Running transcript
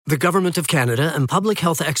The Government of Canada and public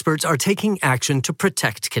health experts are taking action to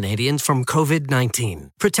protect Canadians from COVID-19.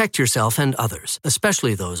 Protect yourself and others,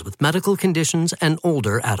 especially those with medical conditions and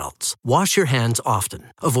older adults. Wash your hands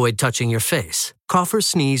often. Avoid touching your face. Cough or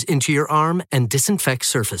sneeze into your arm and disinfect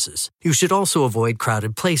surfaces. You should also avoid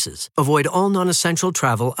crowded places. Avoid all non-essential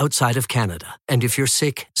travel outside of Canada. And if you're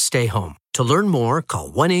sick, stay home. To learn more,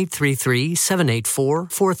 call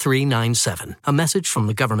 1-833-784-4397. A message from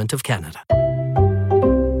the Government of Canada.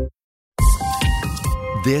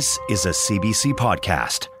 This is a CBC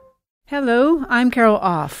podcast. Hello, I'm Carol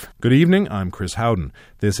Off. Good evening, I'm Chris Howden.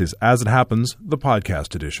 This is As It Happens, the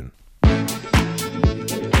podcast edition.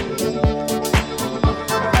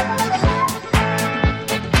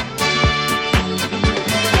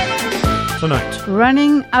 Tonight.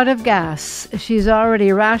 Running out of gas. She's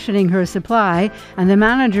already rationing her supply, and the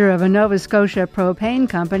manager of a Nova Scotia propane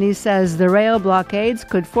company says the rail blockades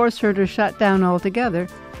could force her to shut down altogether.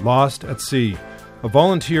 Lost at sea. A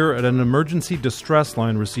volunteer at an emergency distress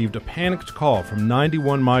line received a panicked call from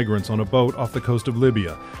 91 migrants on a boat off the coast of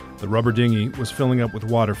Libya. The rubber dinghy was filling up with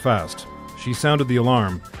water fast. She sounded the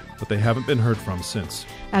alarm, but they haven't been heard from since.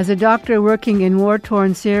 As a doctor working in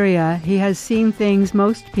war-torn Syria, he has seen things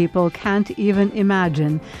most people can't even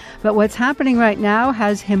imagine. But what's happening right now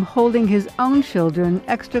has him holding his own children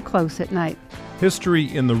extra close at night.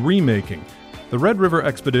 History in the remaking. The Red River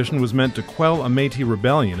expedition was meant to quell a Métis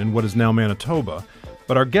rebellion in what is now Manitoba,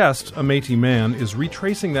 but our guest, a Métis man, is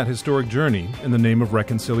retracing that historic journey in the name of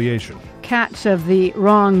reconciliation. Catch of the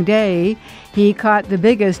wrong day, he caught the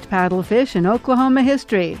biggest paddlefish in Oklahoma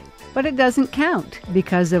history. But it doesn't count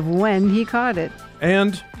because of when he caught it.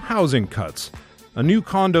 And housing cuts. A new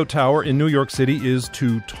condo tower in New York City is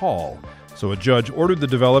too tall, so a judge ordered the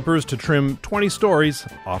developers to trim 20 stories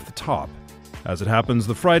off the top. As it happens,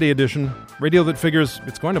 the Friday edition, radio that figures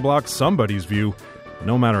it's going to block somebody's view,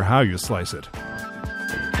 no matter how you slice it.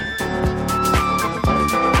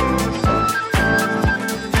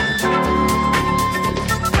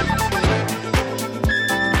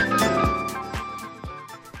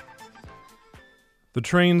 The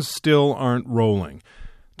trains still aren't rolling.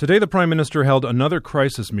 Today, the Prime Minister held another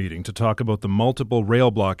crisis meeting to talk about the multiple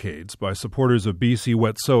rail blockades by supporters of BC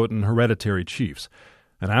Wet'suwet'en hereditary chiefs.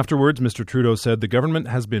 And afterwards, Mr. Trudeau said the government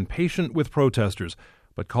has been patient with protesters,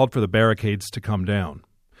 but called for the barricades to come down.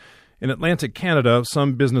 In Atlantic Canada,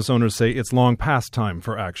 some business owners say it's long past time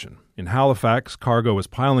for action. In Halifax, cargo is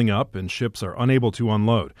piling up and ships are unable to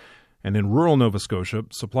unload. And in rural Nova Scotia,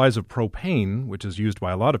 supplies of propane, which is used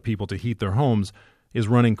by a lot of people to heat their homes, is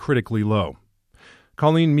running critically low.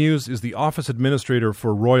 Colleen Muse is the office administrator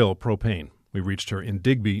for Royal Propane. We reached her in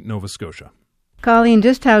Digby, Nova Scotia. Colleen,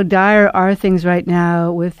 just how dire are things right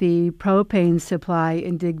now with the propane supply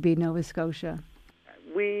in Digby, Nova Scotia?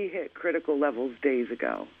 We hit critical levels days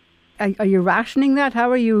ago. Are you rationing that? How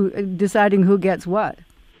are you deciding who gets what?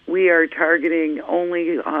 We are targeting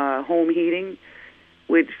only home heating,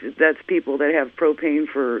 which that's people that have propane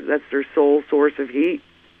that's their sole source of heat.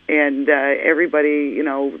 And everybody,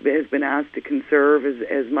 has been asked to conserve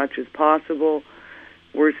as much as possible.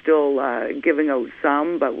 We're still giving out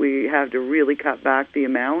some, but we have to really cut back the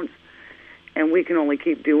amounts. And we can only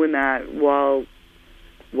keep doing that while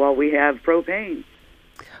we have propane.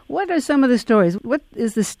 What are some of the stories? What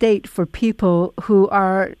is the state for people who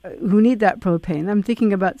need that propane? I'm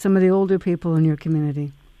thinking about some of the older people in your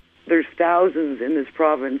community. There's thousands in this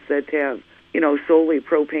province that have, solely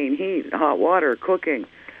propane heat, hot water, cooking.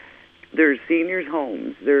 There's seniors'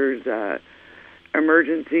 homes. There's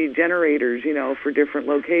emergency generators, for different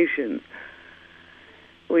locations.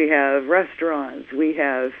 We have restaurants. We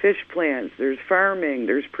have fish plants. There's farming.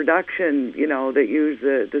 There's production, that use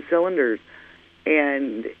the cylinders.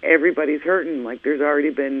 And everybody's hurting. Like, there's already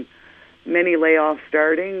been many layoffs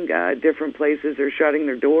starting. Different places are shutting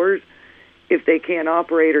their doors. If they can't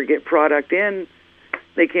operate or get product in,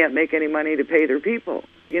 they can't make any money to pay their people.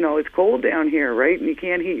 It's cold down here, right? And you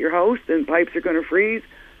can't heat your house, and pipes are going to freeze.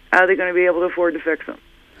 How are they going to be able to afford to fix them?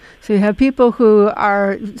 So you have people who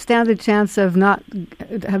stand the chance of not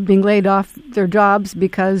being laid off their jobs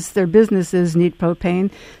because their businesses need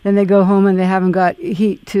propane. Then they go home and they haven't got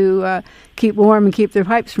heat to keep warm and keep their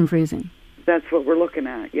pipes from freezing. That's what we're looking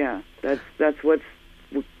at, yeah.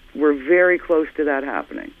 We're very close to that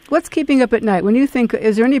happening. What's keeping up at night? When you think,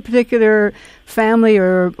 is there any particular family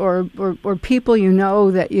or people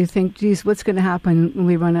that you think, geez, what's going to happen when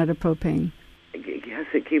we run out of propane? Yes,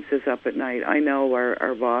 it keeps us up at night. I know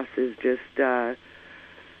our boss is just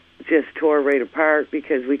tore right apart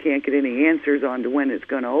because we can't get any answers on to when it's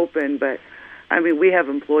going to open. But, we have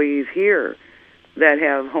employees here that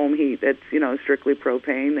have home heat that's, strictly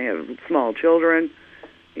propane. They have small children.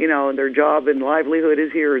 their job and livelihood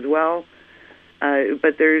is here as well.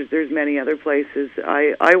 But there's many other places.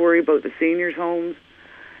 I worry about the seniors' homes,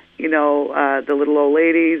 the little old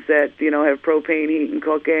ladies that, have propane heat and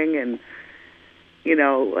cooking, and,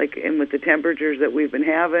 and with the temperatures that we've been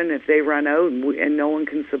having, if they run out and no one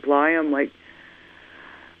can supply them,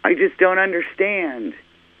 I just don't understand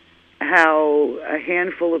how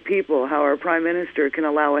how our Prime Minister can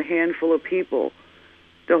allow a handful of people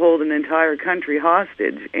to hold an entire country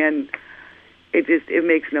hostage, and it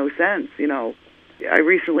makes no sense, I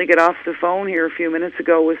recently got off the phone here a few minutes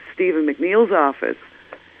ago with Stephen McNeil's office,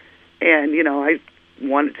 and, I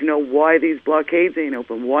wanted to know why these blockades ain't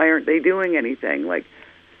open. Why aren't they doing anything?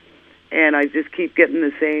 And I just keep getting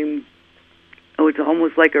the same, it's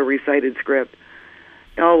almost like a recited script.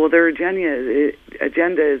 Oh, well, their agenda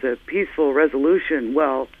is a peaceful resolution.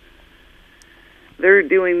 Well, they're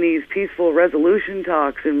doing these peaceful resolution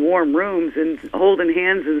talks in warm rooms, and holding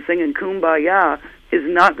hands and singing Kumbaya is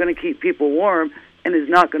not going to keep people warm and is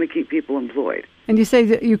not going to keep people employed. And you say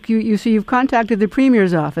that you've contacted the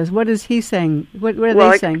Premier's office. What is he saying? What are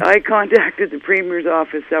they saying? I contacted the Premier's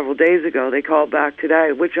office several days ago. They called back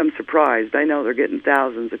today, which I'm surprised. I know they're getting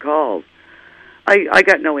thousands of calls. I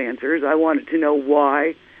got no answers. I wanted to know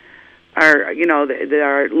why our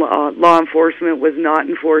law enforcement was not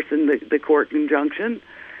enforcing the court injunction.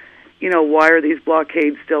 Why are these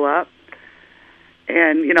blockades still up?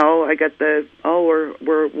 And, I got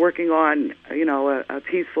we're working on, a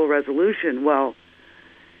peaceful resolution. Well,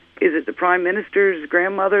 is it the Prime Minister's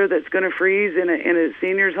grandmother that's going to freeze in a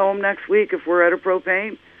senior's home next week if we're out of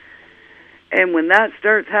propane? And when that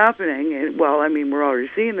starts happening, we're already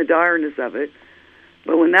seeing the direness of it,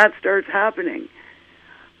 but when that starts happening,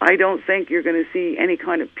 I don't think you're going to see any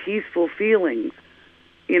kind of peaceful feelings,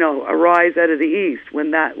 arise out of the East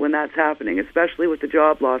when that's happening, especially with the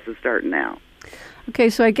job losses starting now. Okay,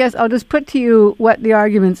 so I guess I'll just put to you what the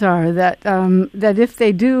arguments are, that if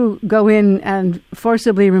they do go in and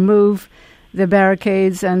forcibly remove the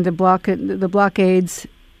barricades and the blockades,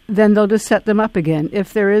 then they'll just set them up again.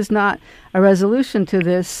 If there is not a resolution to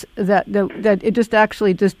this, that it just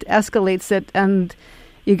escalates it, and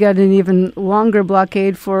you get an even longer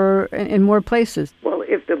blockade in more places. Well,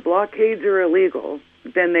 if the blockades are illegal,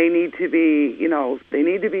 then they need to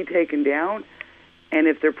be taken down. And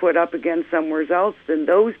if they're put up again somewhere else, then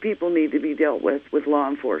those people need to be dealt with law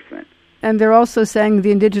enforcement. And they're also saying,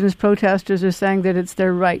 the Indigenous protesters are saying, that it's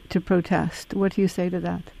their right to protest. What do you say to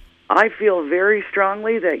that? I feel very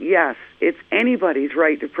strongly that, yes, it's anybody's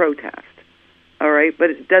right to protest, all right?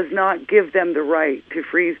 But it does not give them the right to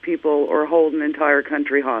freeze people or hold an entire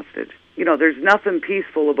country hostage. There's nothing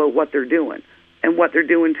peaceful about what they're doing and what they're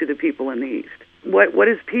doing to the people in the East. What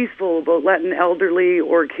is peaceful about letting elderly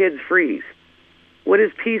or kids freeze? What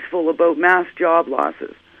is peaceful about mass job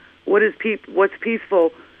losses? What's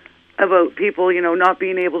peaceful about people, not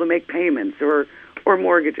being able to make payments or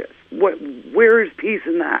mortgages? Where is peace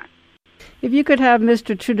in that? If you could have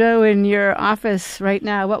Mr. Trudeau in your office right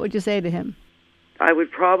now, what would you say to him? I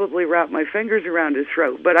would probably wrap my fingers around his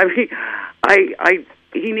throat. But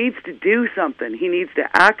he needs to do something. He needs to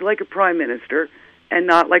act like a prime minister and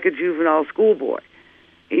not like a juvenile schoolboy.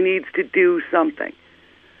 He needs to do something.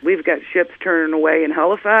 We've got ships turning away in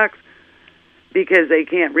Halifax because they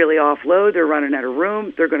can't really offload. They're running out of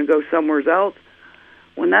room. They're going to go somewhere else.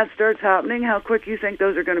 When that starts happening, how quick do you think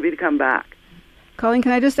those are going to be to come back? Colleen,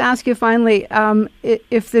 can I just ask you finally,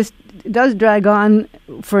 if this does drag on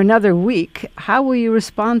for another week, how will you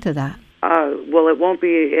respond to that? Well, it won't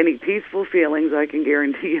be any peaceful feelings, I can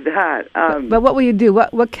guarantee you that. But what will you do?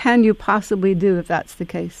 What can you possibly do if that's the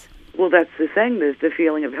case? Well, that's the thing. There's the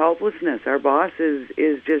feeling of helplessness. Our boss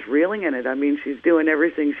is just reeling in it. I mean, she's doing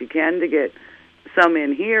everything she can to get some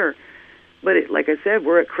in here. But like I said,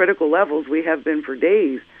 we're at critical levels. We have been for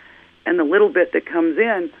days. And the little bit that comes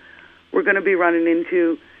in, we're going to be running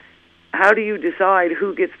into, how do you decide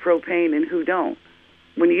who gets propane and who don't?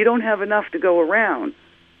 When you don't have enough to go around,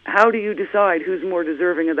 how do you decide who's more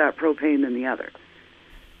deserving of that propane than the other?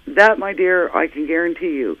 That, my dear, I can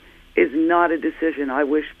guarantee you, is not a decision I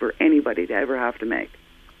wish for anybody to ever have to make.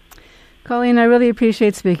 Colleen, I really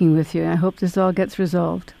appreciate speaking with you. I hope this all gets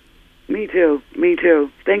resolved. Me too. Me too.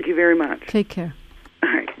 Thank you very much. Take care. All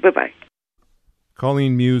right. Bye-bye.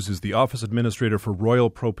 Colleen Muse is the office administrator for Royal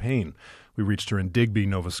Propane. We reached her in Digby,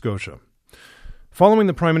 Nova Scotia. Following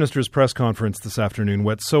the Prime Minister's press conference this afternoon,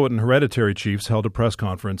 Wet'suwet'en hereditary chiefs held a press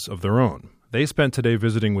conference of their own. They spent today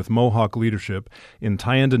visiting with Mohawk leadership in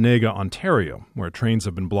Tyendinaga, Ontario, where trains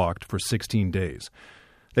have been blocked for 16 days.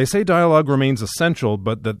 They say dialogue remains essential,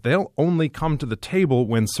 but that they'll only come to the table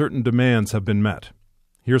when certain demands have been met.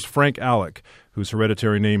 Here's Frank Alec, whose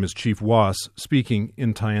hereditary name is Chief Was, speaking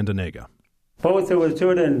in Tyendinaga. Both the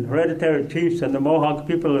Wet'suwet'en hereditary chiefs and the Mohawk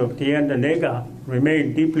people of Tyendinaga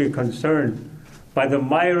remain deeply concerned by the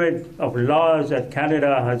myriad of laws that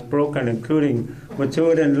Canada has broken, including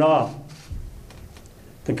Wet'suwet'en law,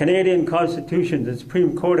 the Canadian Constitution, the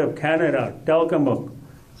Supreme Court of Canada, Delgamuukw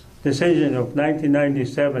decision of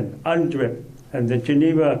 1997, UNDRIP, and the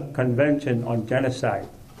Geneva Convention on Genocide.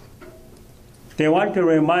 They want to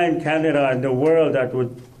remind Canada and the world that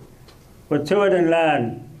Wet'suwet'en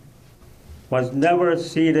land was never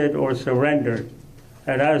ceded or surrendered,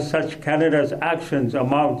 and as such, Canada's actions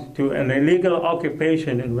amount to an illegal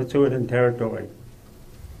occupation in Wet'suwet'en territory.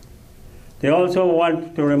 They also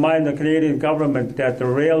want to remind the Canadian government that the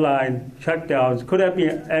rail line shutdowns could have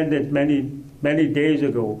been ended many days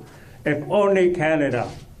ago if only Canada,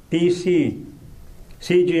 BC,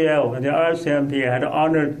 CGL, and the RCMP had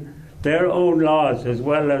honored their own laws as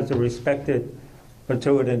well as the respected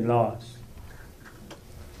Wet'suwet'en laws.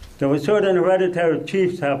 The Wet'suwet'en hereditary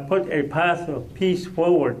chiefs have put a path of peace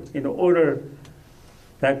forward in order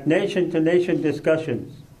that nation-to-nation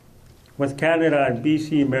discussions with Canada and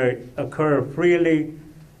BC may occur freely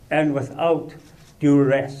and without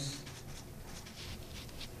duress.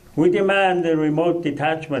 We demand the remote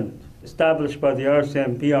detachment established by the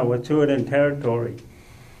RCMP on Wet'suwet'en territory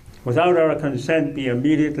without our consent be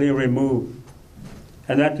immediately removed,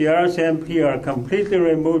 and that the RCMP are completely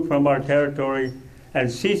removed from our territory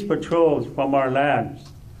and cease patrols from our lands.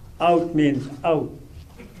 Out means out.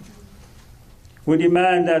 We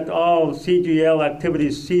demand that all CGL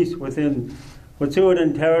activities cease within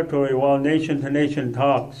Wet'suwet'en territory while nation-to-nation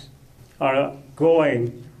talks are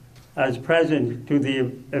going as present to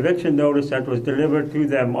the eviction notice that was delivered to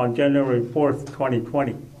them on January 4th,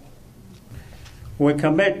 2020. We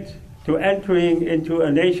commit to entering into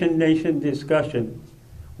a nation-nation discussion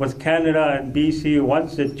with Canada and BC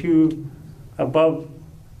once the two above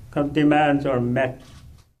demands are met.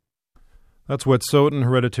 That's Wet'suwet'en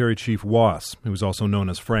Hereditary Chief Was, who is also known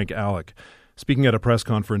as Frank Alec, speaking at a press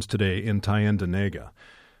conference today in Tyendinaga.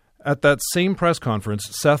 At that same press conference,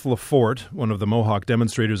 Seth Lafort, one of the Mohawk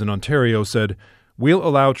demonstrators in Ontario, said, "We'll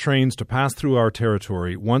allow trains to pass through our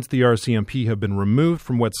territory once the RCMP have been removed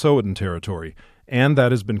from Wet'suwet'en territory, and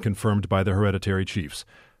that has been confirmed by the hereditary chiefs,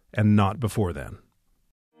 and not before then."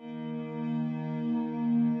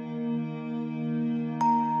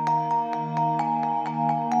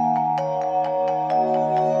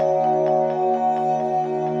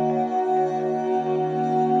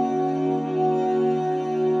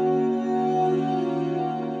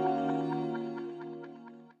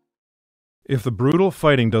 If the brutal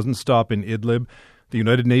fighting doesn't stop in Idlib, the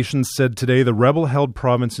United Nations said today the rebel-held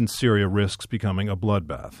province in Syria risks becoming a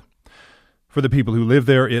bloodbath. For the people who live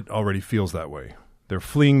there, it already feels that way. They're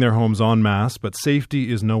fleeing their homes en masse, but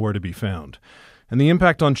safety is nowhere to be found. And the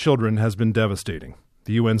impact on children has been devastating.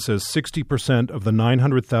 The UN says 60% of the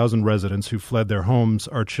 900,000 residents who fled their homes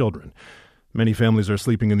are children. Many families are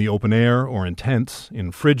sleeping in the open air or in tents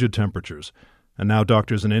in frigid temperatures. And now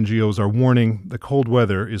doctors and NGOs are warning the cold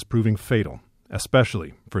weather is proving fatal,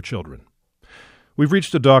 especially for children. We've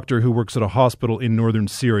reached a doctor who works at a hospital in northern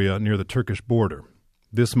Syria near the Turkish border.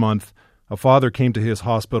 This month, a father came to his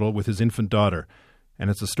hospital with his infant daughter, and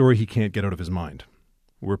it's a story he can't get out of his mind.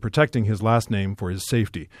 We're protecting his last name for his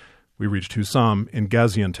safety. We reached Hussam in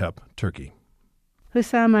Gaziantep, Turkey.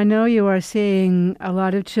 Hussam, I know you are seeing a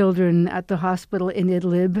lot of children at the hospital in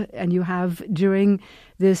Idlib, and you have during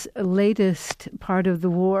this latest part of the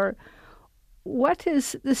war. What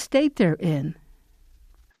is the state they're in?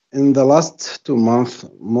 In the last 2 months,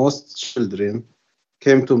 most children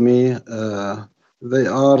came to me. They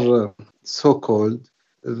are so-called.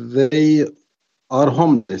 They are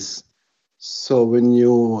homeless. So when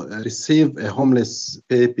you receive a homeless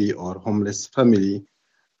baby or homeless family,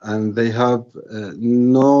 and they have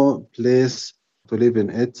no place to live in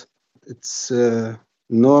it, it's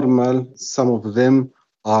normal. Some of them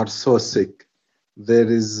are so sick. There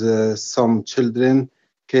is some children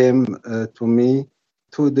came to me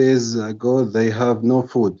 2 days ago. They have no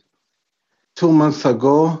food. 2 months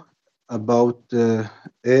ago, about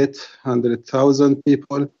 800,000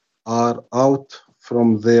 people are out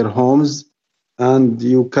from their homes. And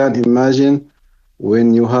you can imagine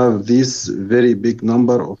when you have this very big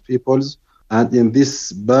number of people and in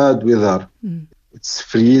this bad weather, it's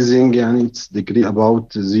freezing and it's degree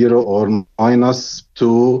about 0 or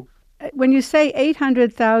 -2. When you say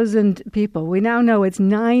 800,000 people, we now know it's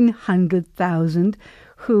 900,000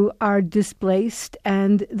 who are displaced,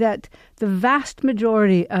 and that the vast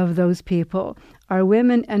majority of those people are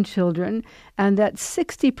women and children, and that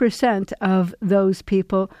 60% of those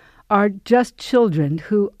people are just children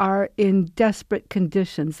who are in desperate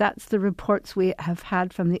conditions. That's the reports we have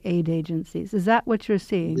had from the aid agencies. Is that what you're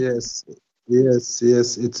seeing? Yes,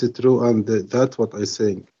 it's true, and that's what I'm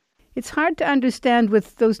saying. It's hard to understand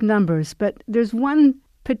with those numbers, but there's one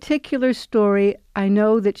particular story I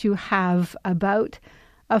know that you have about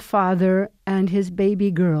a father and his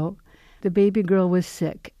baby girl. The baby girl was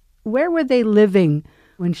sick. Where were they living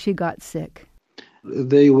when she got sick?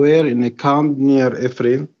 They were in a camp near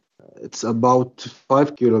Ephraim. It's about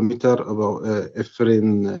 5 kilometers above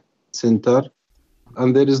Ephraim center.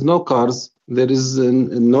 And there is no cars. There is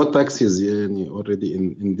no taxis already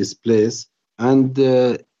in this place. And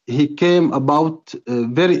he came about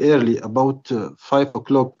very early, about 5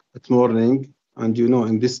 o'clock at morning. And,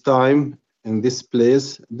 in this time, in this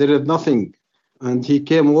place, there is nothing. And he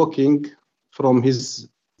came walking from his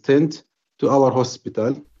tent to our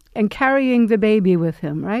hospital. And carrying the baby with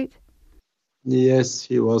him, right? Yes,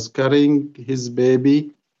 he was carrying his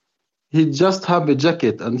baby. He just have a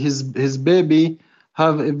jacket, and his baby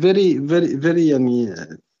have a very, very, very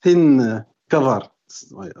thin cover.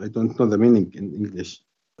 I don't know the meaning in English.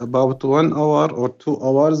 About 1 hour or 2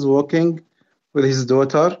 hours walking with his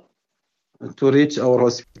daughter to reach our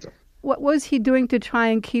hospital. What was he doing to try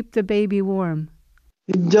and keep the baby warm?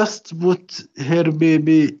 He just put her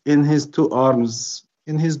baby in his 2 arms,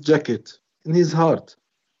 in his jacket, in his heart.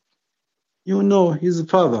 His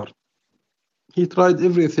father. He tried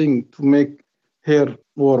everything to make her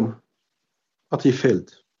warm, but he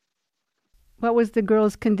failed. What was the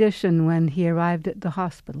girl's condition when he arrived at the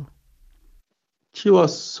hospital? She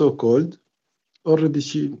was so cold. Already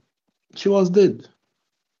she was dead.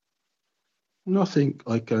 Nothing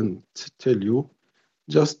I can tell you.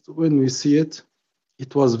 Just when we see it,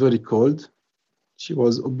 it was very cold. She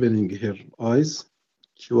was opening her eyes.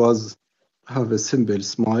 She have a simple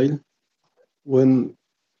smile. When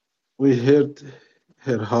we heard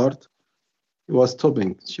her heart, it was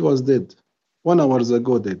stopping. She was dead. 1 hour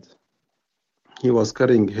ago dead. He was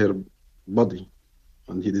carrying her body,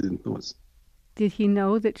 and he didn't know it. Did he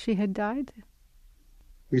know that she had died?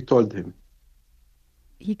 We told him.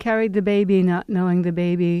 He carried the baby not knowing the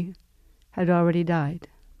baby had already died.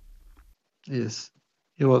 Yes,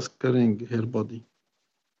 he was carrying her body.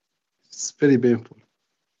 It's very painful.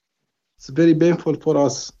 It's very painful for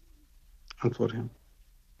us and for him.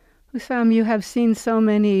 Hussam, you have seen so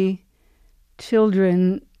many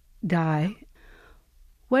children die.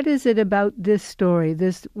 What is it about this story,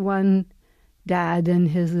 this one dad and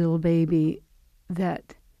his little baby,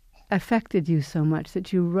 that affected you so much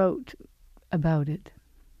that you wrote about it?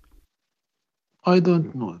 I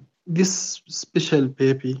don't know. This special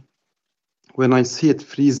baby, when I see it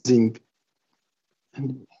freezing,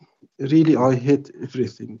 and really I hate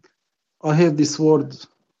everything. I hate this word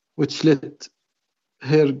which let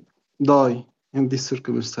her die in these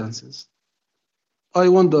circumstances. I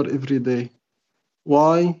wonder every day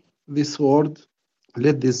why this world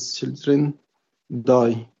let these children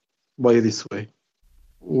die by this way.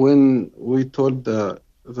 When we told the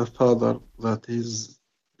father that his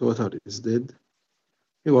daughter is dead,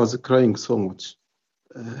 he was crying so much.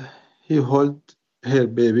 He held her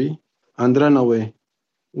baby and ran away.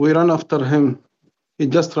 We ran after him. He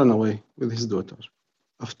just ran away with his daughter.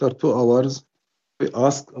 After 2 hours, we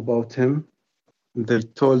asked about him. They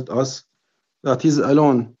told us that he's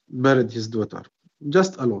alone, buried his daughter.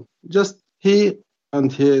 Just alone. Just he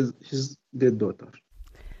and his dead daughter.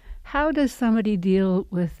 How does somebody deal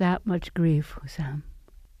with that much grief, Hussam?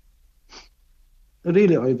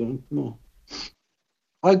 Really, I don't know.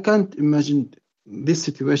 I can't imagine this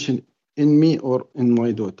situation in me or in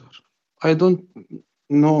my daughter. I don't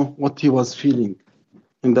know what he was feeling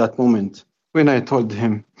in that moment when I told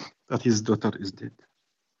him that his daughter is dead.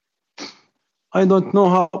 I don't know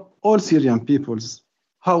how all Syrian peoples,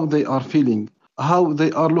 how they are feeling, how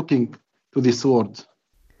they are looking to this world.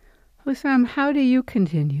 Hussam, how do you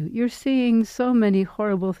continue? You're seeing so many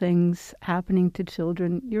horrible things happening to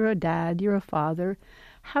children. You're a dad, you're a father.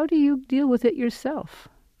 How do you deal with it yourself?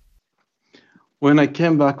 When I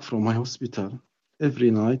came back from my hospital,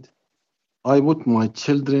 every night, I put my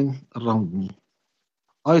children around me.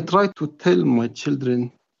 I try to tell my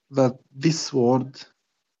children that this world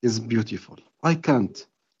is beautiful. I can't.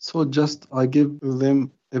 So just I give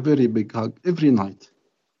them a very big hug every night.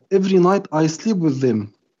 Every night I sleep with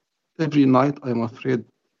them. Every night I'm afraid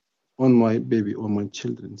on my baby or my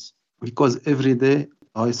children's. Because every day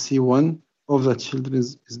I see one of the children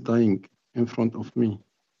is dying in front of me.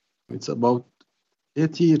 It's about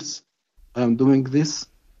 8 years. I am doing this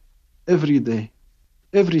every day,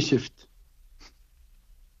 every shift.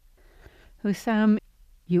 Hussam,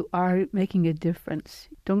 You are making a difference.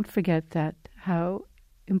 Don't forget that, how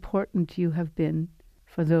important you have been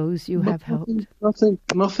for those you have helped.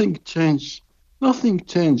 Nothing changed. Nothing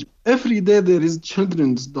changed. Every day there is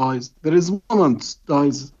children dies. There is women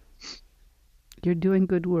dies. You're doing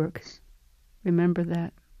good work. Remember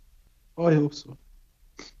that. I hope so.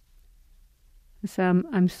 Sam,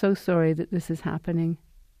 I'm so sorry that this is happening.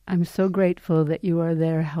 I'm so grateful that you are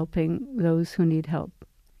there helping those who need help.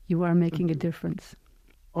 You are making a difference.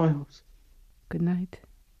 I hope so. Good night.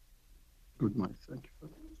 Good night. Thank you.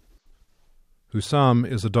 Hussam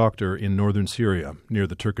is a doctor in northern Syria, near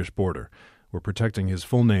the Turkish border. We're protecting his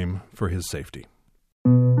full name for his safety.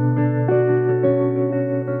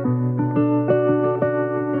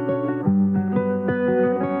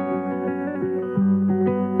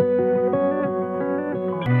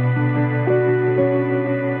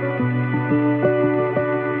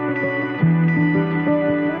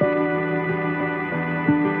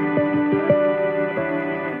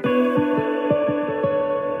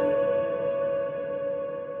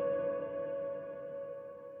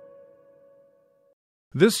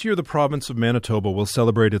 This year, the province of Manitoba will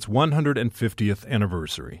celebrate its 150th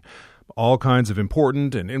anniversary. All kinds of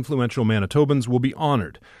important and influential Manitobans will be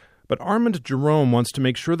honored. But Armand Jerome wants to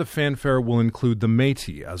make sure the fanfare will include the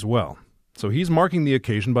Métis as well. So he's marking the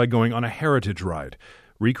occasion by going on a heritage ride,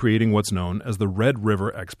 recreating what's known as the Red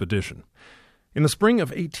River Expedition. In the spring of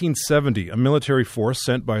 1870, a military force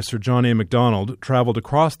sent by Sir John A. Macdonald traveled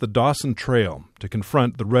across the Dawson Trail to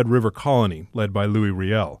confront the Red River Colony led by Louis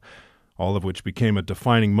Riel, all of which became a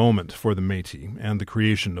defining moment for the Métis and the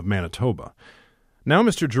creation of Manitoba. Now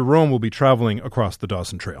Mr. Jerome will be traveling across the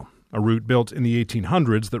Dawson Trail, a route built in the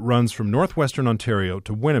 1800s that runs from northwestern Ontario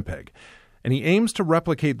to Winnipeg, and he aims to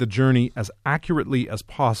replicate the journey as accurately as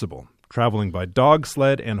possible, traveling by dog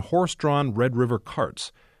sled and horse-drawn Red River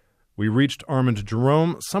carts. We reached Armand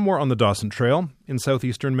Jerome somewhere on the Dawson Trail in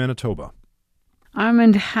southeastern Manitoba.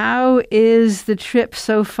 Armand, how is the trip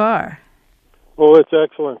so far? Oh, it's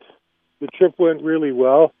excellent. The trip went really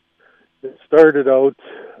well. It started out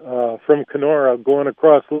from Kenora, going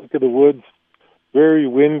across Lake of the Woods, very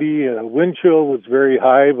windy. Wind chill was very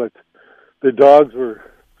high, but the dogs were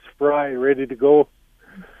spry, ready to go.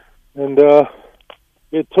 And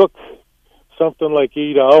it took something like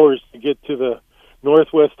 8 hours to get to the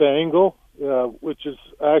northwest angle, which is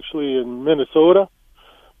actually in Minnesota,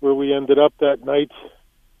 where we ended up that night.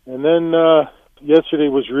 And then yesterday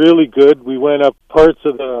was really good. We went up parts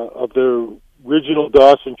of the original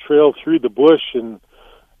Dawson Trail through the bush, and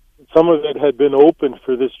some of it had been opened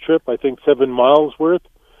for this trip, I think 7 miles worth.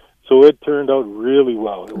 So it turned out really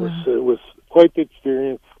well. It was quite the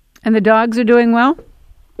experience. And the dogs are doing well?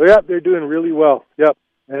 Yeah, they're doing really well. Yep.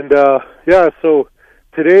 And so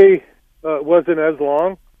today wasn't as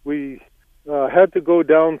long. We had to go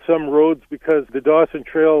down some roads because the Dawson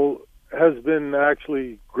Trail has been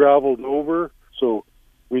actually graveled over. So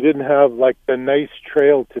we didn't have like the nice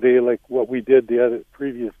trail today like what we did the other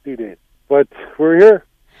previous 2 days. But we're here.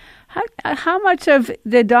 How much of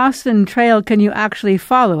the Dawson Trail can you actually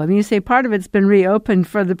follow? I mean, you say part of it's been reopened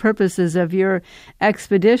for the purposes of your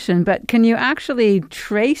expedition, but can you actually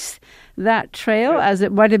trace that trail as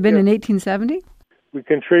it might have been in 1870? We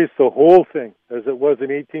can trace the whole thing as it was in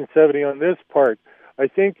 1870 on this part. I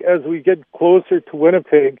think as we get closer to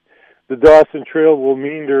Winnipeg, the Dawson Trail will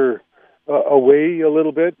meander away a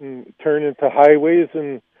little bit and turn into highways,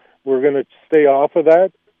 and we're going to stay off of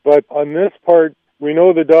that. But on this part, we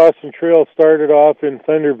know the Dawson Trail started off in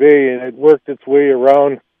Thunder Bay, and it worked its way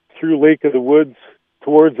around through Lake of the Woods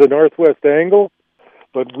towards the northwest angle.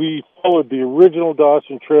 But we followed the original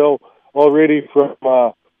Dawson Trail already from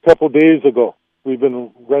a couple days ago. We've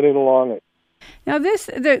been running along it. Now, this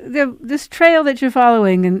trail that you're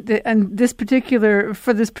following, and this particular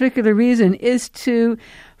reason, is to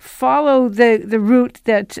follow the route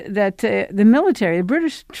that the military, the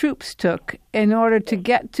British troops, took in order to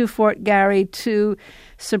get to Fort Garry to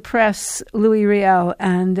suppress Louis Riel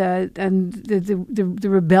and the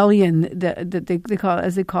rebellion that they call it,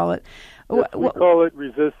 as they call it. Yes, we call it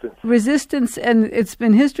resistance. Resistance, and it's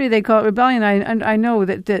been history. They call it rebellion. I know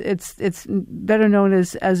that it's better known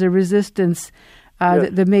as a resistance. Yes.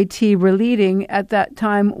 The Métis were leading at that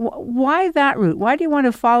time. Why that route? Why do you want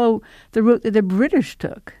to follow the route that the British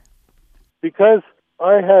took? Because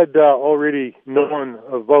I had already known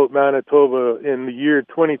about Manitoba in the year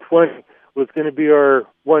 2020 was going to be our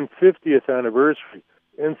 150th anniversary.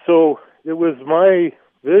 And so it was my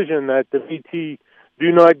vision that the Métis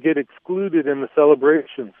do not get excluded in the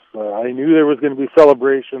celebrations. I knew there was going to be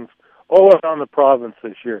celebrations all around the province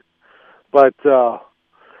this year. But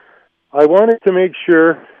I wanted to make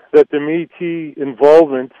sure that the Métis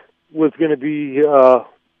involvement was going to be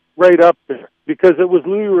right up there, because it was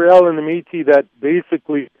Louis Riel and the Métis that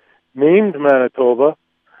basically named Manitoba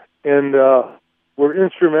and were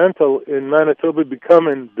instrumental in Manitoba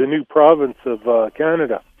becoming the new province of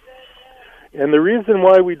Canada. And the reason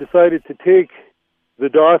why we decided to take the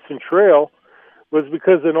Dawson Trail was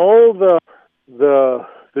because in all the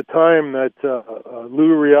time that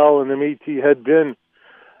Louis Riel and the Métis had been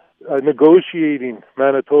negotiating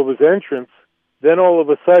Manitoba's entrance, then all of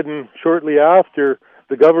a sudden, shortly after,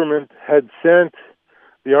 the government had sent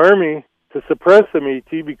the army to suppress the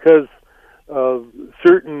Métis because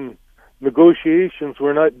certain negotiations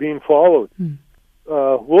were not being followed.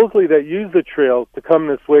 Wolseley, that used the trail to come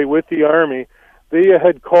this way with the army, they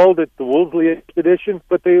had called it the Wolseley Expedition,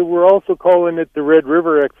 but they were also calling it the Red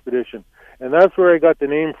River Expedition. And that's where I got the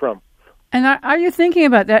name from. And are you thinking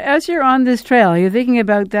about that as you're on this trail? Are you thinking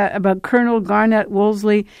about that, about Colonel Garnet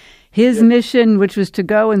Wolseley, his mission, which was to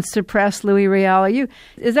go and suppress Louis Riel?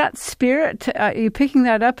 Is that spirit? Are you picking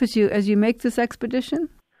that up as you make this expedition?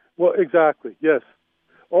 Well, exactly. Yes.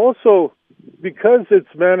 Also, because it's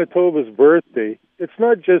Manitoba's birthday, it's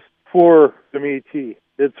not just for the Métis.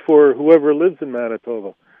 It's for whoever lives in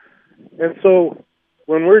Manitoba. And so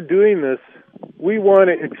when we're doing this, we want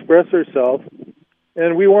to express ourselves,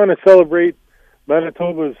 and we want to celebrate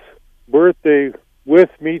Manitoba's birthday with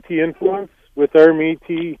Métis influence, with our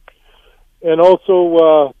Métis, and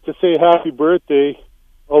also to say happy birthday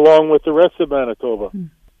along with the rest of Manitoba.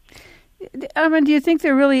 Do you think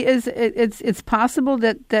there really is? It's possible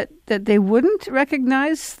that they wouldn't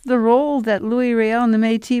recognize the role that Louis Riel and the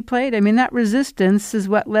Métis played. I mean, that resistance is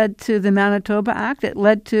what led to the Manitoba Act. It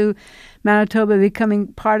led to Manitoba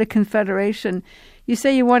becoming part of Confederation. You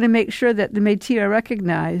say you want to make sure that the Métis are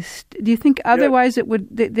recognized. Do you think otherwise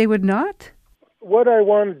they would not? What I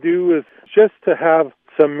want to do is just to have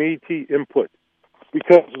some Métis input,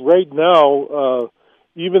 because right now,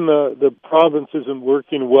 even the province isn't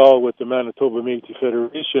working well with the Manitoba Métis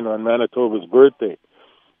Federation on Manitoba's birthday.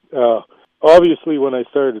 Obviously, when I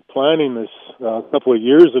started planning this a couple of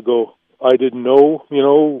years ago, I didn't know,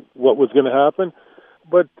 what was going to happen.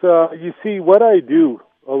 But you see, what I do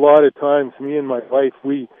a lot of times, me and my wife,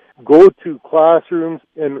 we go to classrooms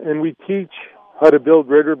and we teach how to build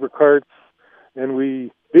Red River carts, and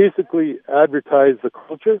we basically advertise the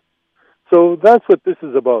culture. So that's what this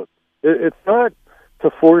is about. It's not to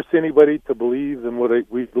force anybody to believe in what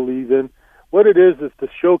we believe in. What it is to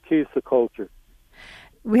showcase the culture.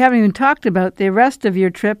 We haven't even talked about the rest of your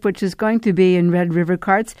trip, which is going to be in Red River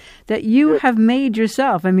carts that you have made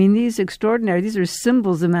yourself. I mean, these are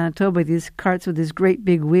symbols of Manitoba, these carts with these great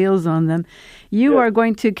big wheels on them. You are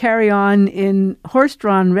going to carry on in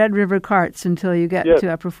horse-drawn Red River carts until you get to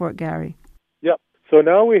Upper Fort Garry. Yep. So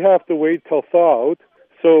now we have to wait till thaw out.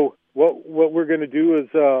 So what we're going to do is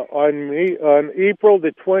on April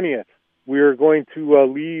the 20th, we are going to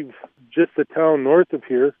leave just the town north of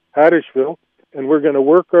here, Haddishville, and we're going to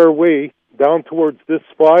work our way down towards this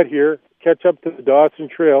spot here, catch up to the Dawson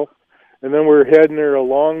Trail, and then we're heading there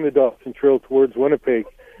along the Dawson Trail towards Winnipeg,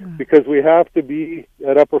 because we have to be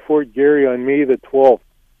at Upper Fort Garry on May the 12th,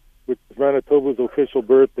 which is Manitoba's official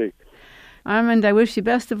birthday. Armand, I wish you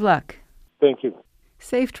best of luck. Thank you.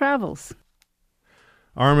 Safe travels.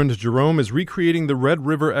 Armand Jerome is recreating the Red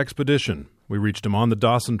River Expedition. We reached him on the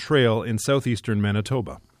Dawson Trail in southeastern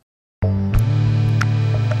Manitoba.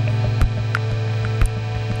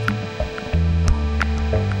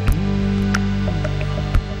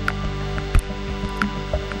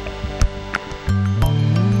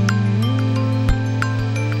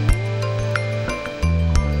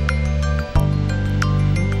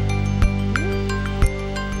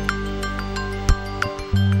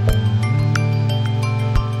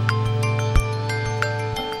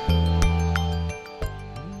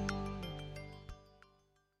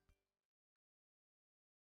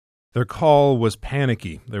 Their call was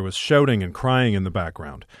panicky. There was shouting and crying in the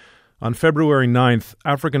background. On February 9th,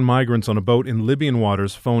 African migrants on a boat in Libyan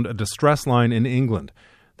waters phoned a distress line in England.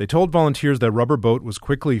 They told volunteers their rubber boat was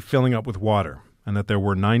quickly filling up with water and that there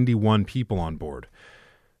were 91 people on board.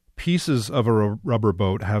 Pieces of a rubber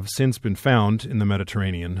boat have since been found in the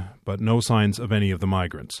Mediterranean, but no signs of any of the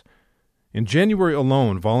migrants. In January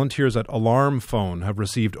alone, volunteers at Alarm Phone have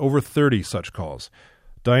received over 30 such calls.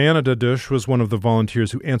 Diana Dadush was one of the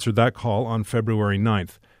volunteers who answered that call on February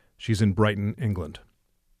 9th. She's in Brighton, England.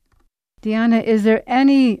 Diana, is there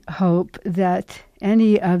any hope that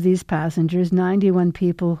any of these passengers, 91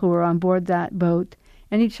 people who were on board that boat,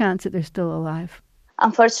 any chance that they're still alive?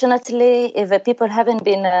 Unfortunately, if people haven't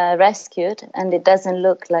been rescued, and it doesn't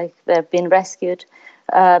look like they've been rescued,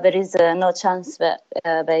 there is no chance that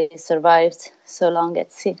they survived so long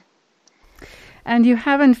at sea. And you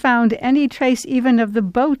haven't found any trace even of the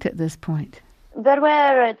boat at this point? There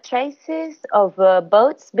were traces of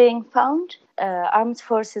boats being found. Armed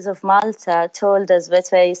Forces of Malta told us that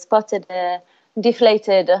they spotted a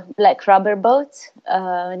deflated black rubber boat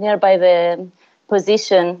nearby the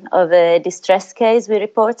position of a distress case we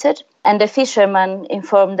reported. And the fishermen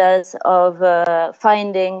informed us of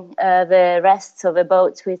finding the rests of a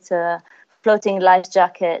boat with floating life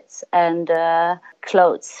jackets and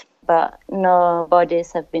clothes, but no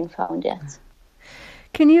bodies have been found yet.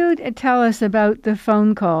 Can you tell us about the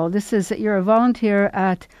phone call? This is, you're a volunteer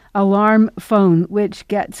at Alarm Phone, which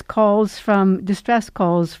gets distress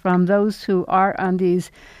calls from those who are on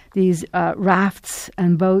these rafts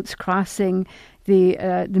and boats crossing the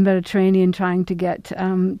Mediterranean, trying to get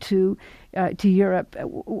to Europe.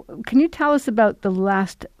 Can you tell us about the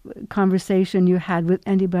last conversation you had with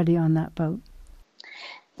anybody on that boat?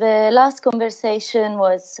 The last conversation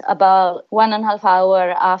was about 1.5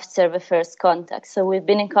 hours after the first contact. So we've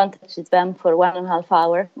been in contact with them for 1.5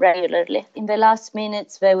 hours regularly. In the last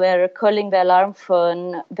minutes, they were calling the alarm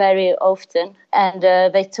phone very often. And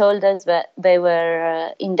they told us that they were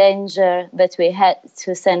in danger, that we had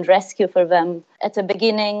to send rescue for them. At the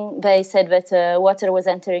beginning, they said that water was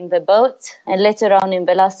entering the boat. And later on in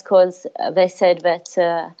the last calls, they said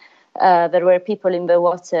that there were people in the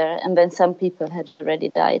water, and then some people had already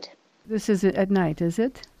died. This is at night, is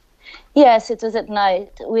it? Yes, it was at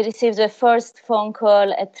night. We received the first phone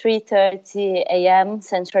call at 3:30 a.m.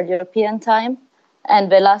 Central European time, and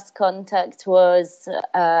the last contact was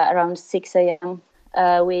around 6 a.m.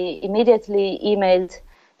 We immediately emailed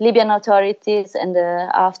Libyan authorities, and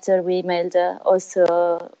after we emailed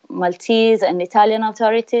also Maltese and Italian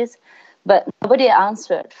authorities. But nobody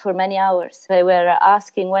answered for many hours. They were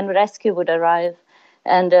asking when rescue would arrive.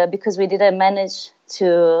 And because we didn't manage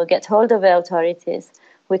to get hold of the authorities,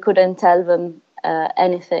 we couldn't tell them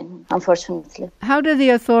anything, unfortunately. How do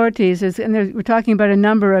the authorities, and we're talking about a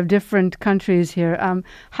number of different countries here,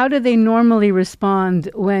 how do they normally respond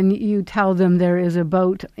when you tell them there is a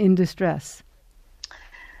boat in distress?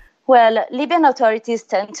 Well, Libyan authorities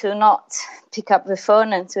tend to not pick up the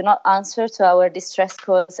phone and to not answer to our distress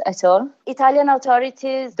calls at all. Italian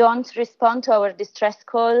authorities don't respond to our distress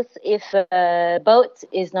calls if a boat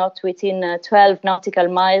is not within 12 nautical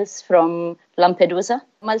miles from Lampedusa.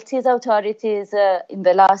 Maltese authorities in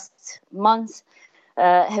the last months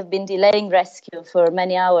have been delaying rescue for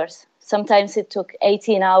many hours. Sometimes it took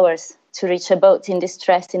 18 hours to reach a boat in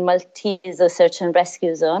distress in Maltese search and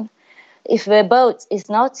rescue zone. If the boat is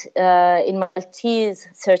not in Maltese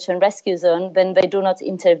search and rescue zone, then they do not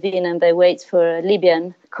intervene and they wait for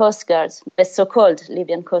Libyan Coast Guards, the so-called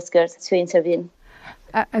Libyan Coast Guards, to intervene.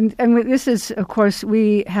 And this is, of course,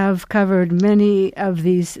 we have covered many of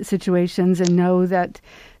these situations and know that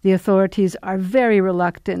the authorities are very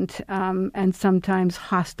reluctant and sometimes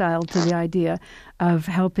hostile to the idea of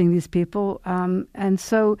helping these people. And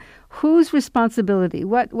so whose responsibility,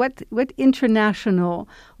 what international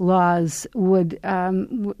laws would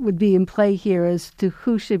be in play here as to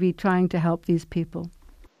who should be trying to help these people?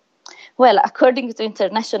 Well, according to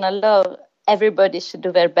international law, everybody should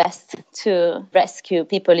do their best to rescue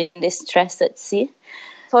people in distress at sea.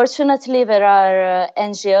 Fortunately, there are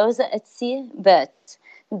NGOs at sea that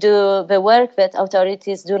do the work that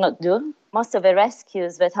authorities do not do. Most of the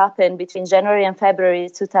rescues that happened between January and February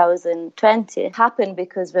 2020 happened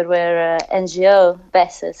because there were NGO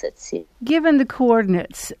vessels at sea. Given the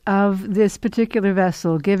coordinates of this particular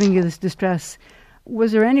vessel giving you this distress,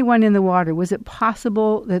 was there anyone in the water? Was it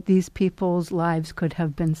possible that these people's lives could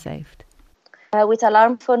have been saved? With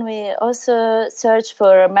Alarm Phone, we also searched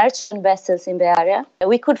for merchant vessels in the area.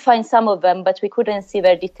 We could find some of them, but we couldn't see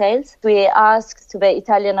their details. We asked the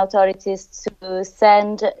Italian authorities to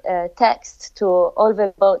send text to all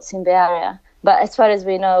the boats in the area. But as far as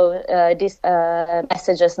we know, this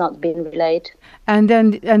message has not been relayed. And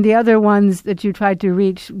the other ones that you tried to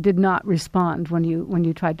reach did not respond when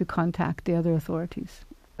you tried to contact the other authorities?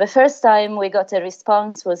 The first time we got a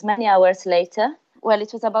response was many hours later. Well,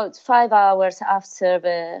 it was about 5 hours after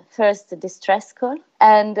the first distress call.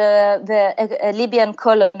 And a Libyan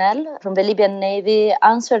colonel from the Libyan Navy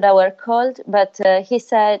answered our call, but he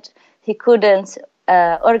said he couldn't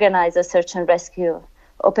organize a search and rescue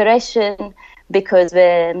operation because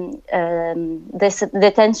the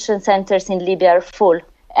detention centers in Libya are full.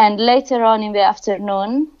 And later on in the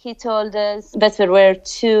afternoon, he told us that there were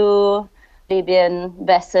 2 Libyan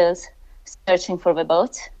vessels searching for the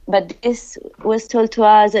boat. But this was told to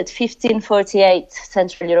us at 15:48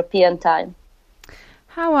 Central European time.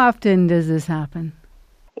 How often does this happen?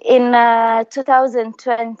 In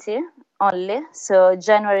 2020 only, so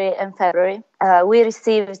January and February, we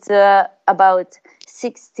received about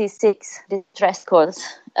 66 distress calls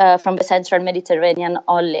from the central Mediterranean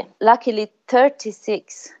only. Luckily,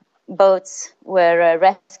 36 boats were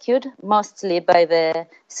rescued, mostly by the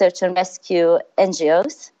search and rescue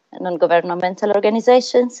NGOs, non-governmental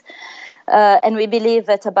organizations. And we believe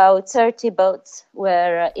that about 30 boats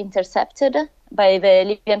were intercepted by the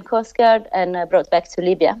Libyan Coast Guard and brought back to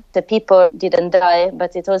Libya. The people didn't die,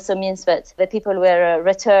 but it also means that the people were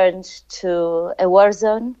returned to a war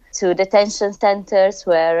zone, to detention centers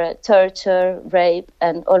where torture, rape,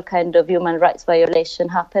 and all kinds of human rights violation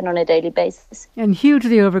happen on a daily basis. And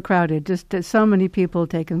hugely overcrowded, just so many people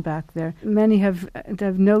taken back there. Many have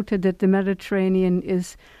noted that the Mediterranean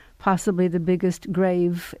is possibly the biggest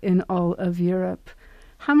grave in all of Europe.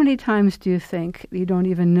 How many times do you think you don't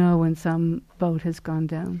even know when some boat has gone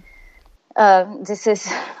down? This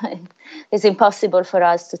is it's impossible for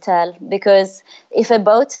us to tell, because if a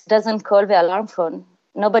boat doesn't call the alarm phone,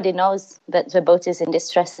 nobody knows that the boat is in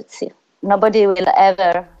distress at sea. Nobody will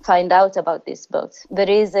ever find out about this boat. There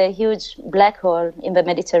is a huge black hole in the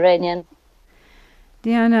Mediterranean.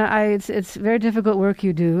 Diana, it's very difficult work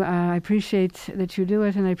you do. I appreciate that you do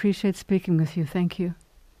it, and I appreciate speaking with you. Thank you.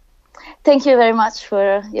 Thank you very much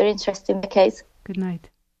for your interest in the case. Good night.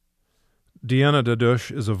 Diana Dadush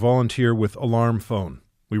is a volunteer with Alarm Phone.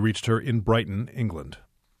 We reached her in Brighton, England.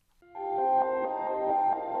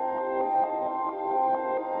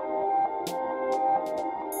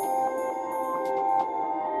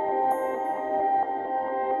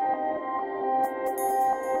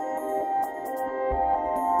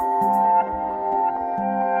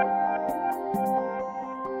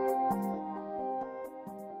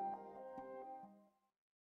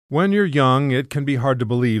 When you're young, it can be hard to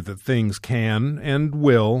believe that things can and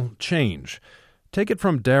will change. Take it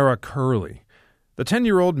from Dara Curley. The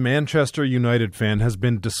 10-year-old Manchester United fan has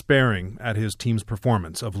been despairing at his team's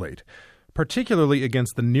performance of late, particularly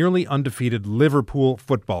against the nearly undefeated Liverpool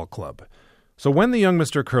Football Club. So when the young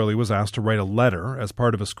Mr. Curley was asked to write a letter as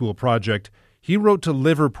part of a school project, he wrote to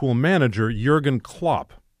Liverpool manager Jurgen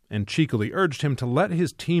Klopp and cheekily urged him to let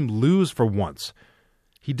his team lose for once.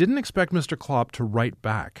 He didn't expect Mr. Klopp to write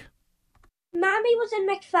back. Mammy was in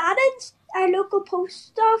McFadden's, our local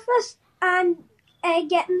post office, and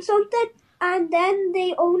getting something, and then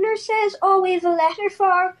the owner says, "Oh, we have a letter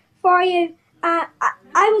for you." I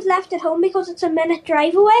was left at home because it's a minute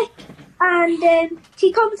drive away, and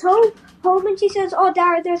she comes home and she says, "Oh,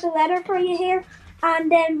 Dara, there's a letter for you here."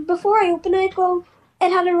 And then before I open it,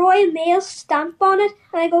 it had a Royal Mail stamp on it,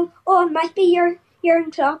 and I go, "Oh, it might be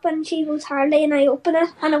Jurgen Klopp," and she goes, "Hardly," and I open it,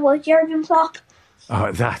 and it was Jurgen Klopp.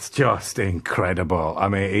 Oh, that's just incredible. I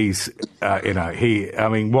mean, he's,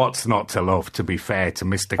 what's not to love, to be fair to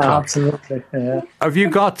Mr. Klopp? Absolutely, yeah. Have you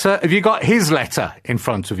got his letter in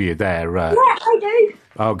front of you there? Yeah, I do.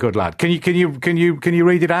 Oh, good lad. Can you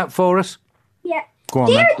read it out for us? Yeah. Go on,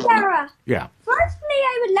 Dear then. Dara. Yeah. Firstly,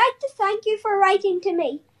 I would like to thank you for writing to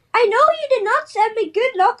me. I know you did not send me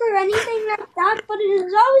good luck or anything like that, but it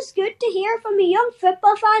is always good to hear from a young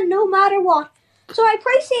football fan no matter what. So I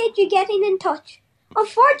appreciate you getting in touch.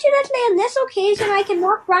 Unfortunately, on this occasion, I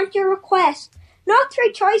cannot grant your request. Not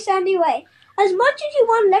through choice anyway. As much as you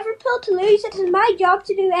want Liverpool to lose, it is my job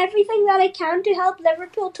to do everything that I can to help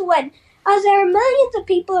Liverpool to win, as there are millions of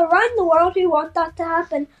people around the world who want that to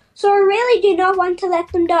happen, so I really do not want to let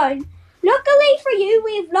them down. Luckily for you,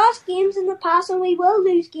 we have lost games in the past and we will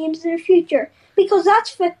lose games in the future, because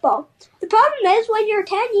that's football. The problem is, when you're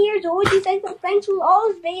 10 years old, you think that things will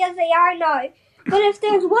always be as they are now. But if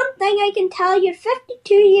there's one thing I can tell you at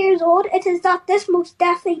 52 years old, it is that this most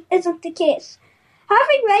definitely isn't the case.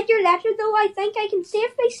 Having read your letter, though, I think I can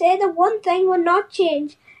safely say that one thing will not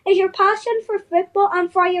change, is your passion for football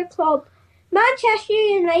and for your club. Manchester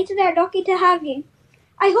United are lucky to have you.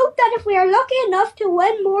 I hope that if we are lucky enough to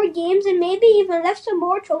win more games and maybe even lift some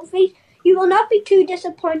more trophies, you will not be too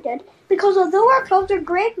disappointed, because although our clubs are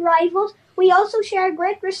great rivals, we also share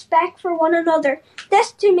great respect for one another.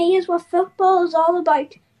 This, to me, is what football is all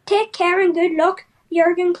about. Take care and good luck,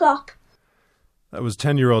 Jurgen Klopp. That was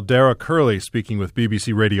 10-year-old Dara Curley speaking with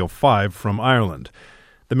BBC Radio 5 from Ireland.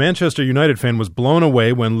 The Manchester United fan was blown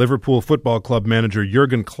away when Liverpool Football Club manager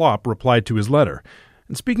Jurgen Klopp replied to his letter.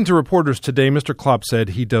 And speaking to reporters today, Mr. Klopp said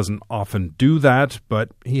he doesn't often do that, but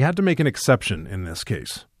he had to make an exception in this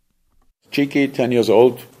case. Cheeky, 10 years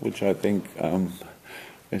old, which I think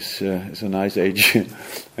is a nice age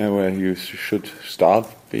where you should start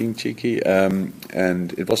being cheeky,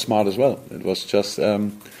 and it was smart as well. It was just, I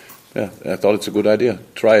thought it's a good idea.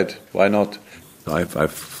 Try it. Why not? I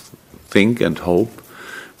think and hope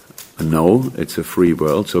no, it's a free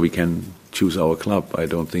world, so we can choose our club. I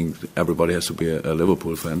don't think everybody has to be a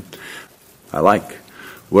Liverpool fan. I like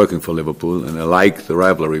working for Liverpool, and I like the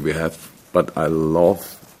rivalry we have, but I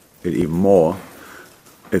love it even more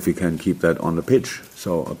if we can keep that on the pitch.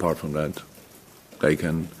 So apart from that, they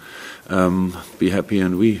can be happy,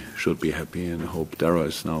 and we should be happy, and I hope Dara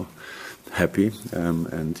is now happy,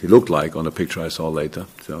 and he looked like on the picture I saw later,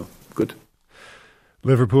 so good.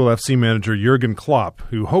 Liverpool FC manager Jurgen Klopp,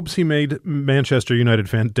 who hopes he made Manchester United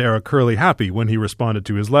fan Dara Curley happy when he responded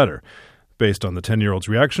to his letter. Based on the 10-year-old's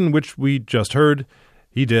reaction, which we just heard,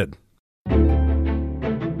 he did.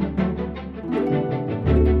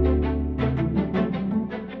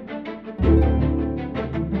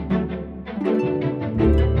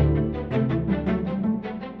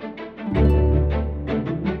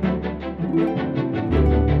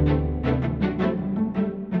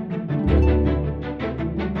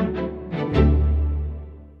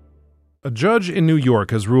 A judge in New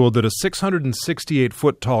York has ruled that a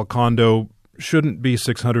 668-foot-tall condo shouldn't be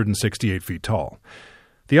 668 feet tall.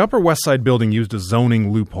 The Upper West Side building used a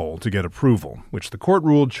zoning loophole to get approval, which the court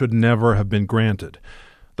ruled should never have been granted.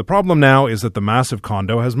 The problem now is that the massive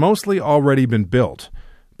condo has mostly already been built.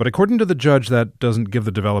 But according to the judge, that doesn't give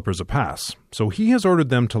the developers a pass. So he has ordered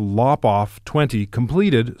them to lop off 20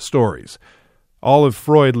 completed stories. Olive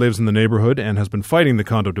Freud lives in the neighborhood and has been fighting the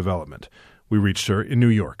condo development. We reached her in New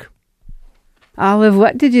York. Olive,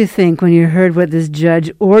 what did you think when you heard what this judge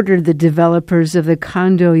ordered the developers of the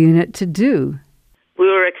condo unit to do? We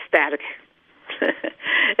were ecstatic.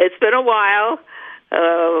 It's been a while,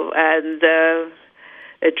 and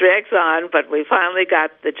it drags on, but we finally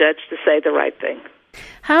got the judge to say the right thing.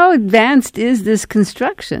 How advanced is this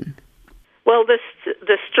construction? Well,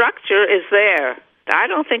 the structure is there. I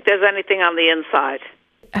don't think there's anything on the inside.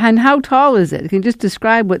 And how tall is it? Can you just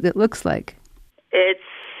describe what it looks like? It's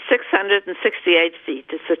 668 feet.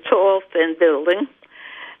 It's a tall, thin building,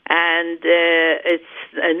 and it's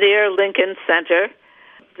near Lincoln Center.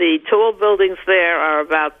 The tall buildings there are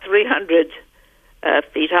about 300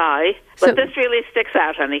 feet high, but this really sticks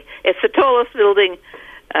out, honey. It's the tallest building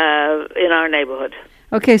in our neighborhood.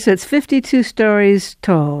 Okay, so it's 52 stories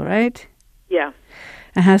tall, right? Yeah.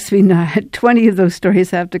 It has to be 20 of those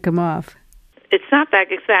stories have to come off. It's not that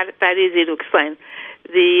easy to explain.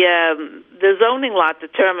 The zoning law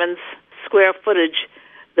determines square footage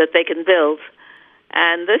that they can build,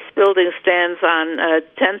 and this building stands on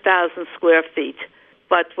 10,000 square feet.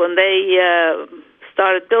 But when they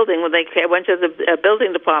started building, when they went to the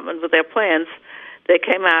building department with their plans, they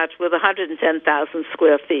came out with 110,000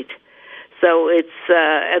 square feet. So it's,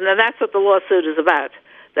 and then that's what the lawsuit is about,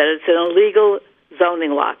 that it's an illegal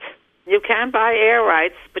zoning lot. You can buy air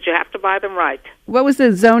rights, but you have to buy them right. What was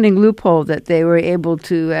the zoning loophole that they were able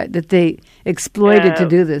to, that they exploited to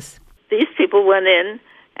do this? These people went in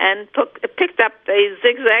and picked up, they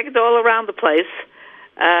zigzagged all around the place,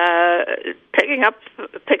 picking up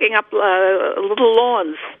little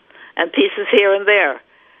lawns and pieces here and there.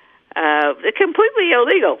 They're completely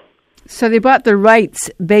illegal. So they bought the rights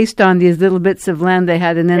based on these little bits of land they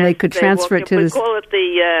had, and then they could transfer it to this. We call it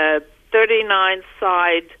the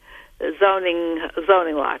 39-side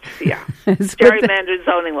zoning lot. Yeah, gerrymandered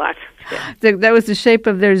zoning lot. Yeah. That was the shape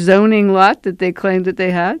of their zoning lot that they claimed that they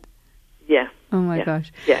had. Yeah. Oh my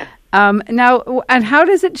gosh. Yeah. Now, and how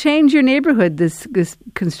does it change your neighborhood? This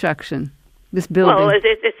construction, this building. Well,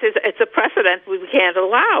 it's a precedent we can't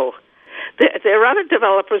allow. There are other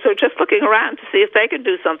developers who are just looking around to see if they can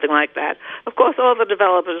do something like that. Of course, all the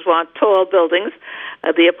developers want tall buildings,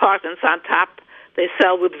 the apartments on top. They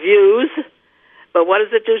sell with views. But what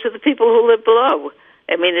does it do to the people who live below?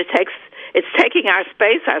 I mean, it's taking our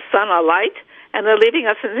space, our sun, our light, and they're leaving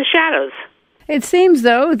us in the shadows. It seems,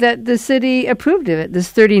 though, that the city approved of it,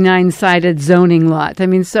 this 39-sided zoning lot. I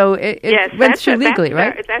mean, so it went through legally,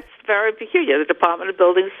 right? That's very peculiar. The Department of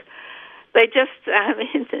Buildings, they just,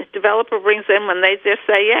 the developer brings in when they just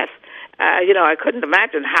say yes. I couldn't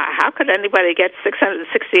imagine how could anybody get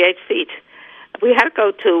 668 feet. We had to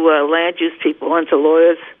go to land use people and to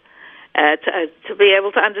lawyers to be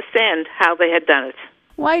able to understand how they had done it.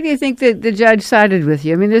 Why do you think that the judge sided with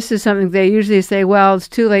you? I mean, this is something they usually say, well, it's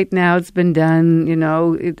too late now, it's been done,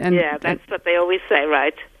 that's what they always say,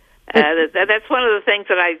 right? That's one of the things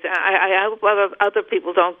that I hope other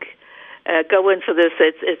people don't go in for this.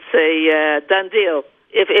 It's a done deal.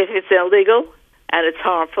 If it's illegal and it's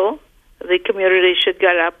harmful, the community should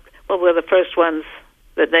get up. Well, we're the first ones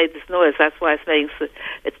that made this noise. That's why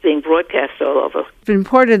it's being broadcast all over. It's been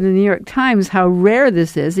reported in the New York Times how rare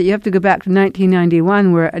this is, that you have to go back to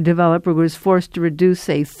 1991 where a developer was forced to reduce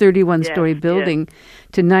a 31-story building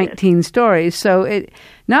to 19 stories. So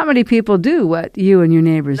not many people do what you and your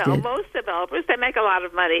neighbors did. No, most developers, they make a lot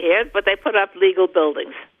of money here, but they put up legal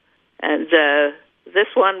buildings. And this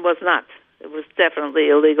one was not. It was definitely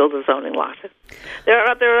illegal, the zoning lot. There are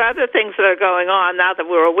other things that are going on now that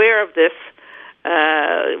we're aware of this.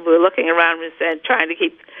 We're looking around and trying to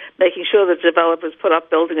keep making sure that developers put up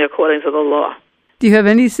building according to the law. Do you have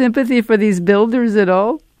any sympathy for these builders at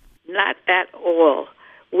all? Not at all.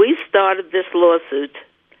 We started this lawsuit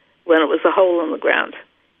when it was a hole in the ground.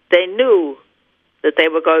 They knew that they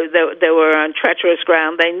were on treacherous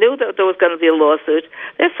ground. They knew that there was going to be a lawsuit.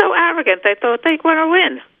 They're so arrogant. They thought they were going to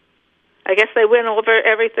win. I guess they win over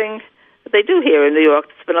everything that they do here in New York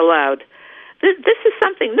that's been allowed. This is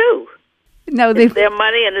something new. No, it's their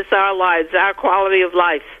money and it's our lives, our quality of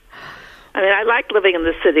life. I mean, I like living in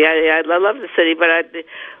the city. I love the city, but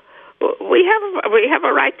we have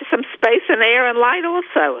a right to some space and air and light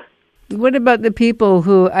also. What about the people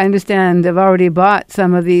who I understand have already bought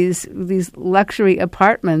some of these luxury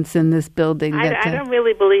apartments in this building? I don't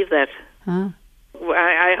really believe that. Huh?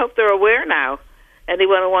 I hope they're aware now.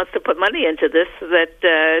 Anyone who wants to put money into this,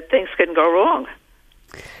 that things can go wrong.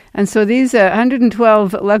 And so these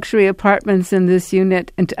 112 luxury apartments in this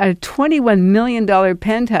unit, and a $21 million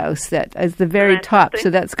penthouse that is the very top, so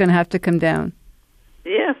that's going to have to come down.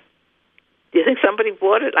 Yeah. Do you think somebody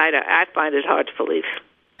bought it? I find it hard to believe.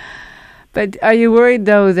 But are you worried,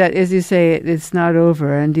 though, that, as you say, it's not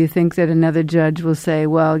over? And do you think that another judge will say,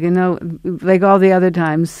 well, like all the other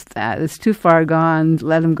times, it's too far gone,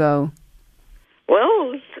 let him go?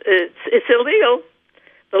 Well, it's illegal.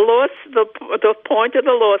 The point of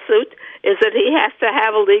the lawsuit is that he has to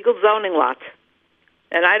have a legal zoning lot.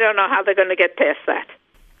 And I don't know how they're going to get past that.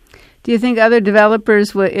 Do you think other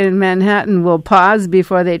developers in Manhattan will pause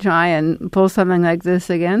before they try and pull something like this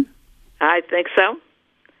again? I think so.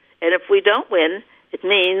 And if we don't win, it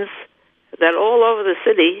means that all over the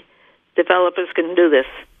city, developers can do this.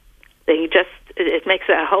 It makes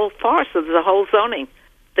a whole farce of the whole zoning.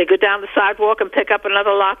 They go down the sidewalk and pick up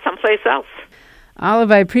another lot someplace else.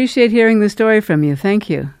 Olive, I appreciate hearing the story from you. Thank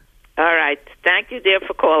you. All right. Thank you, dear,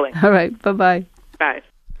 for calling. All right. Bye-bye. Bye.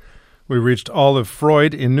 We reached Olive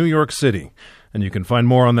Freud in New York City, and you can find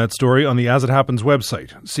more on that story on the As It Happens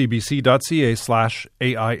website, cbc.ca/AIH.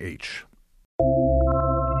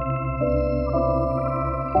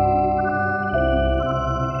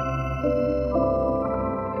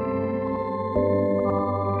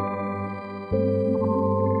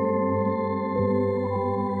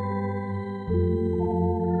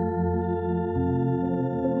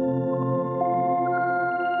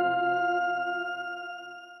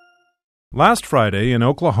 Last Friday in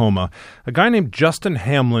Oklahoma, a guy named Justin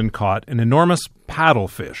Hamlin caught an enormous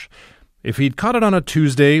paddlefish. If he'd caught it on a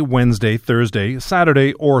Tuesday, Wednesday, Thursday,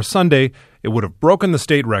 Saturday, or Sunday, it would have broken the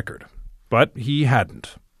state record. But he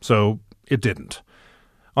hadn't, so it didn't.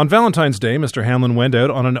 On Valentine's Day, Mr. Hamlin went out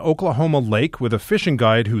on an Oklahoma lake with a fishing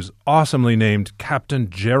guide who's awesomely named Captain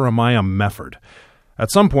Jeremiah Mefford.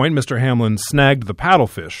 At some point, Mr. Hamlin snagged the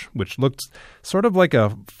paddlefish, which looked sort of like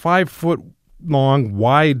a 5-foot long,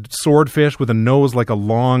 wide swordfish with a nose like a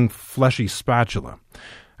long, fleshy spatula.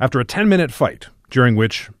 After a 10-minute fight, during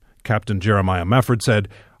which Captain Jeremiah Mefford said,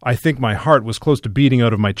 "I think my heart was close to beating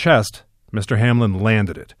out of my chest," Mr. Hamlin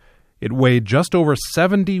landed it. It weighed just over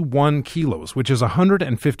 71 kilos, which is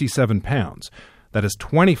 157 pounds. That is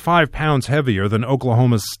 25 pounds heavier than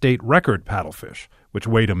Oklahoma's state record paddlefish, which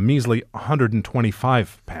weighed a measly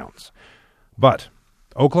 125 pounds. But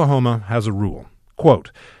Oklahoma has a rule.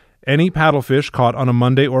 Quote, "Any paddlefish caught on a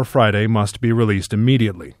Monday or Friday must be released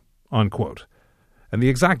immediately," unquote. And the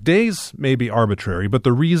exact days may be arbitrary, but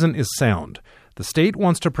the reason is sound. The state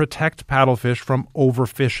wants to protect paddlefish from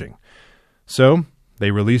overfishing. So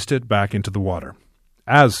they released it back into the water.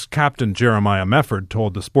 As Captain Jeremiah Mefford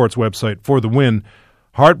told the sports website For the Win,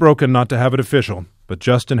 heartbroken not to have it official, but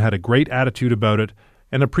Justin had a great attitude about it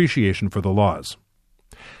and appreciation for the laws.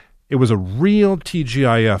 It was a real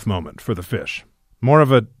TGIF moment for the fish. More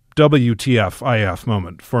of a WTF-IF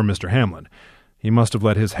moment for Mr. Hamlin. He must have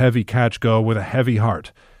let his heavy catch go with a heavy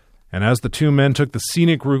heart. And as the two men took the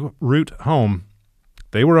scenic route home,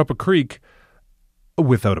 they were up a creek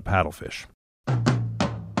without a paddlefish.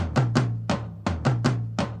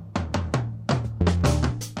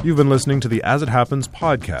 You've been listening to the As It Happens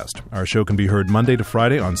podcast. Our show can be heard Monday to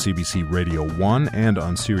Friday on CBC Radio 1 and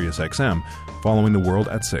on Sirius XM, following the world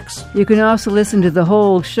at 6. You can also listen to the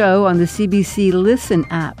whole show on the CBC Listen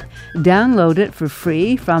app. Download it for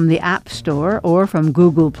free from the App Store or from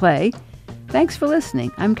Google Play. Thanks for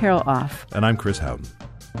listening. I'm Carol Off. And I'm Chris Howden.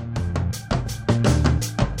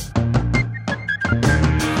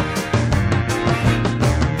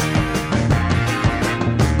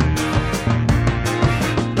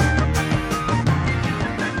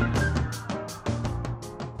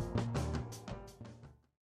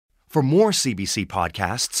 For more CBC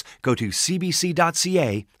podcasts, go to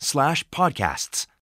cbc.ca/podcasts.